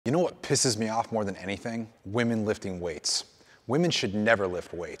You know what pisses me off more than anything? Women lifting weights. Women should never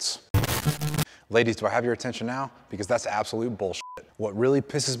lift weights. Ladies, do I have your attention now? Because that's absolute bullshit. What really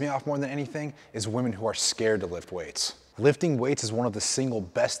pisses me off more than anything is women who are scared to lift weights. Lifting weights is one of the single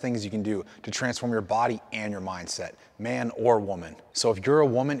best things you can do to transform your body and your mindset, man or woman. So if you're a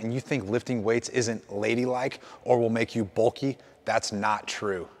woman and you think lifting weights isn't ladylike or will make you bulky, that's not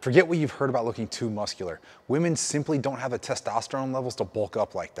true. Forget what you've heard about looking too muscular. Women simply don't have the testosterone levels to bulk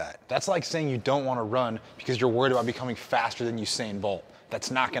up like that. That's like saying you don't want to run because you're worried about becoming faster than Usain Bolt. That's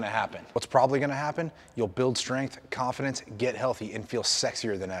not gonna happen. What's probably gonna happen? You'll build strength, confidence, get healthy, and feel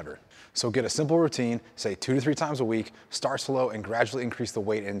sexier than ever. So get a simple routine, say 2 to 3 times a week, start slow, and gradually increase the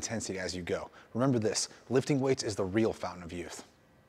weight and intensity as you go. Remember this, lifting weights is the real fountain of youth.